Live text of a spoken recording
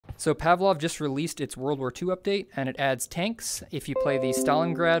So Pavlov just released its World War II update, and it adds tanks if you play the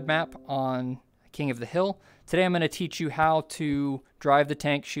Stalingrad map on King of the Hill. Today I'm going to teach you how to drive the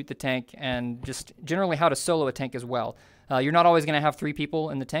tank, shoot the tank, and just generally how to solo a tank as well. You're not always going to have 3 people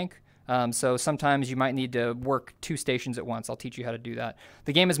in the tank, so sometimes you might need to work 2 stations at once. I'll teach you how to do that.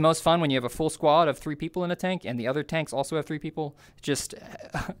 The game is most fun when you have a full squad of 3 people in a tank, and the other tanks also have 3 people. Just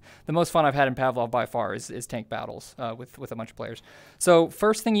the most fun I've had in Pavlov by far is tank battles with a bunch of players. So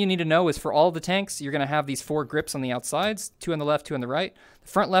first thing you need to know is for all the tanks, you're going to have these 4 grips on the outsides, 2 on the left, 2 on the right. The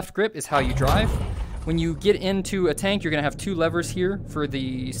front left grip is how you drive. When you get into a tank, you're going to have 2 levers here for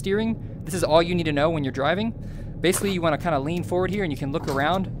the steering. This is all you need to know when you're driving. Basically, you want to kind of lean forward here, and you can look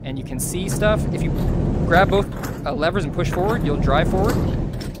around, and you can see stuff. If you grab both levers and push forward, you'll drive forward.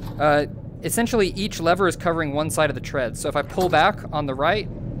 Essentially, each lever is covering one side of the tread. So if I pull back on the right,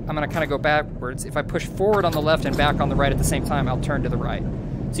 I'm going to kind of go backwards. If I push forward on the left and back on the right at the same time, I'll turn to the right.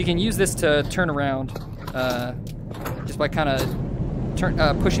 So you can use this to turn around just by kind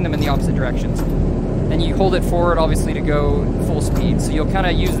of pushing them in the opposite directions. And you hold it forward, obviously, to go full speed. So you'll kind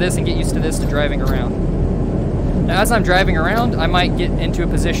of use this and get used to this to driving around. Now, as I'm driving around, I might get into a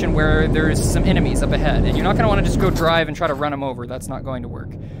position where there's some enemies up ahead, and you're not going to want to just go drive and try to run them over. That's not going to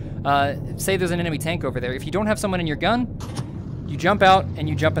work. Say there's an enemy tank over there. If you don't have someone in your gun, you jump out and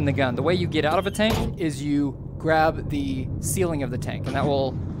you jump in the gun. The way you get out of a tank is you grab the ceiling of the tank, and that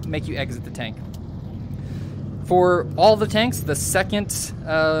will make you exit the tank. For all the tanks, the second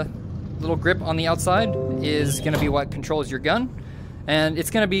little grip on the outside is going to be what controls your gun. And it's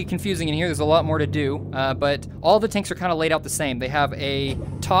going to be confusing in here. There's a lot more to do, but all the tanks are kind of laid out the same. They have a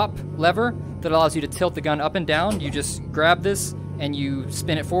top lever that allows you to tilt the gun up and down. You just grab this and you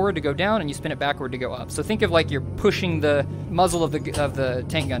spin it forward to go down, and you spin it backward to go up. So think of like you're pushing the muzzle of the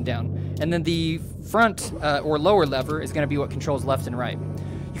tank gun down. And then the front or lower lever is going to be what controls left and right.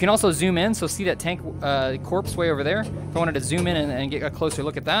 You can also zoom in, so see that tank corpse way over there? If I wanted to zoom in and get a closer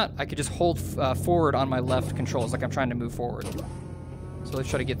look at that, I could just hold forward on my left controls like I'm trying to move forward. So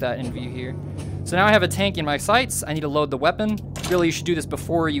let's try to get that in view here. So now I have a tank in my sights. I need to load the weapon. Really, you should do this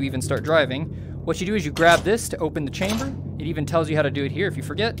before you even start driving. What you do is you grab this to open the chamber. It even tells you how to do it here if you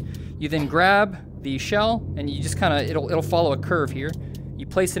forget. You then grab the shell, and you just kind of, it'll follow a curve here. You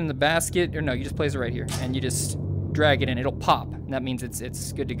place it in the basket, or no, you just place it right here, and you just drag it in. It'll pop, and that means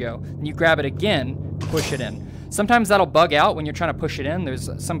it's good to go. And you grab it again, push it in. Sometimes that'll bug out when you're trying to push it in. There's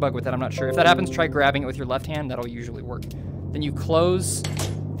some bug with that, I'm not sure. If that happens, try grabbing it with your left hand. That'll usually work. Then you close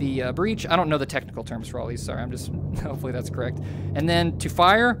the breech. I don't know the technical terms for all these, sorry, I'm just, hopefully that's correct. And then to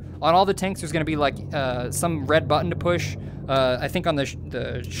fire, on all the tanks there's going to be like some red button to push. I think on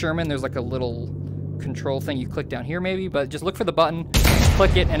the Sherman there's like a little control thing you click down here maybe, but just look for the button,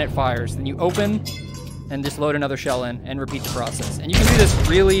 click it, and it fires. Then you open and just load another shell in and repeat the process. And you can do this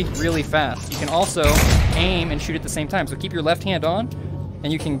really, really fast. You can also aim and shoot at the same time. So keep your left hand on,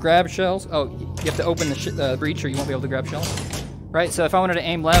 and you can grab shells. Oh, you have to open the breech or you won't be able to grab shells. Right, so if I wanted to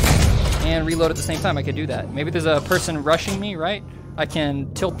aim left and reload at the same time, I could do that. Maybe there's a person rushing me, right? I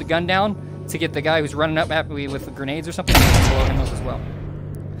can tilt the gun down to get the guy who's running up at me with grenades or something, and I can blow him up as well.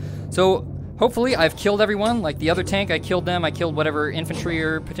 So hopefully I've killed everyone. Like the other tank, I killed them. I killed whatever infantry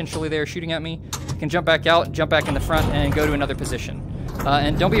are potentially there shooting at me. I can jump back out, jump back in the front, and go to another position.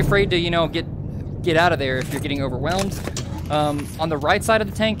 And don't be afraid to, you know, get out of there if you're getting overwhelmed. On the right side of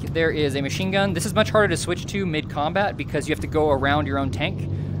the tank, there is a machine gun. This is much harder to switch to mid-combat because you have to go around your own tank.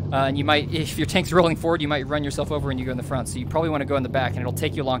 And you might, if your tank's rolling forward, you might run yourself over and you go in the front. So you probably want to go in the back, and it'll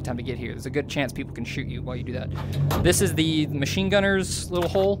take you a long time to get here. There's a good chance people can shoot you while you do that. This is the machine gunner's little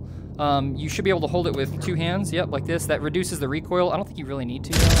hole. You should be able to hold it with 2 hands. Yep, like this. That reduces the recoil. I don't think you really need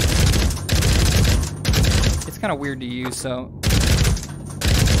to. It's kind of weird to use, so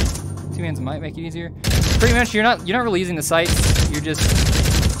 2 hands might make it easier. Pretty much, you're not really using the sights. You're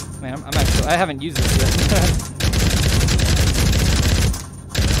just, man, I haven't used this yet.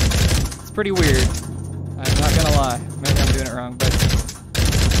 It's pretty weird. I'm not gonna lie. Maybe I'm doing it wrong, but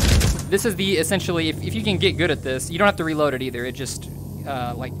this is the essentially. If you can get good at this, you don't have to reload it either. It just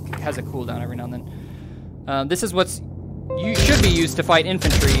like has a cooldown every now and then. This is what's you should be used to fight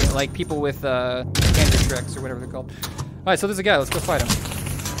infantry, like people with Panzer Treks or whatever they're called. All right, so there's a guy. Let's go fight him.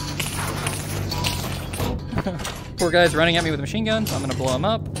 Poor guy's running at me with a machine gun, so I'm gonna blow him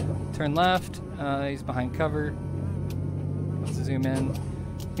up. Turn left. He's behind cover. Let's zoom in.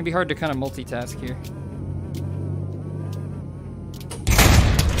 It can be hard to kind of multitask here.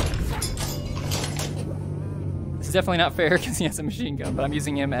 This is definitely not fair because he has a machine gun, but I'm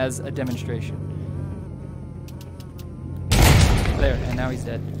using him as a demonstration. There, and now he's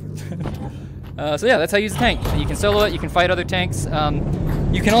dead. So yeah, that's how you use the tank. You can solo it, you can fight other tanks.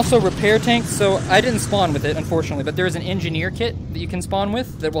 You can also repair tanks. So I didn't spawn with it, unfortunately, but there is an engineer kit that you can spawn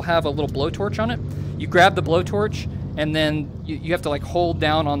with that will have a little blowtorch on it. You grab the blowtorch, and then you have to like hold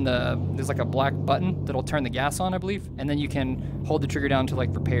down on there's like a black button that'll turn the gas on, I believe, and then you can hold the trigger down to like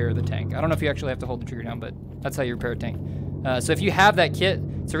repair the tank. I don't know if you actually have to hold the trigger down, but that's how you repair a tank. So if you have that kit,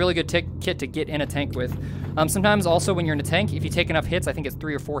 it's a really good kit to get in a tank with. Sometimes also when you're in a tank, if you take enough hits, I think it's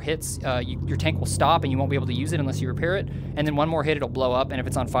 3 or 4 hits, your tank will stop and you won't be able to use it unless you repair it. And then one more hit, it'll blow up, and if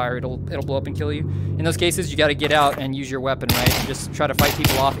it's on fire, it'll blow up and kill you. In those cases, you got to get out and use your weapon, right? And just try to fight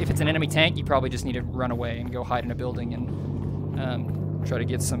people off. If it's an enemy tank, you probably just need to run away and go hide in a building and try to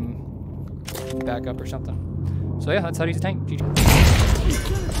get some backup or something. So yeah, that's how to use a tank. GG.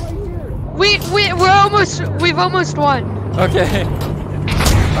 We've almost won. Okay.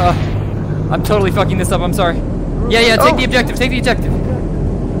 I'm totally fucking this up. I'm sorry. Yeah. Take the objective. Take the objective.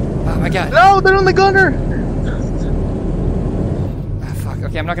 Oh my god. No, they're on the gunner. Ah, fuck.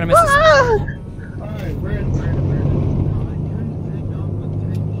 Okay, I'm not gonna miss this.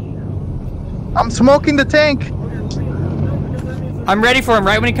 I'm smoking the tank. I'm ready for him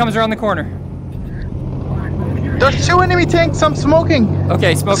right when he comes around the corner. There's 2 enemy tanks. I'm smoking.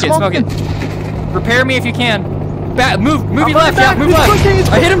 Okay, smoke it. Repair me if you can. Move your left. Yeah, move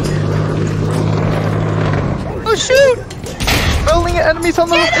left. I hit him. Oh shoot! Building enemies on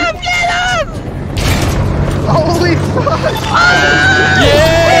the left. Get him! Holy fuck! Yeah!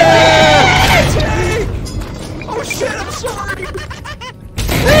 Oh shit, I'm sorry!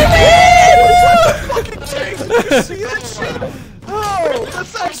 Fucking tank! Did you see that shit? Oh,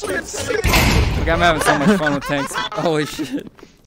 that's actually insane! Look, I'm having so much fun with tanks. Holy shit.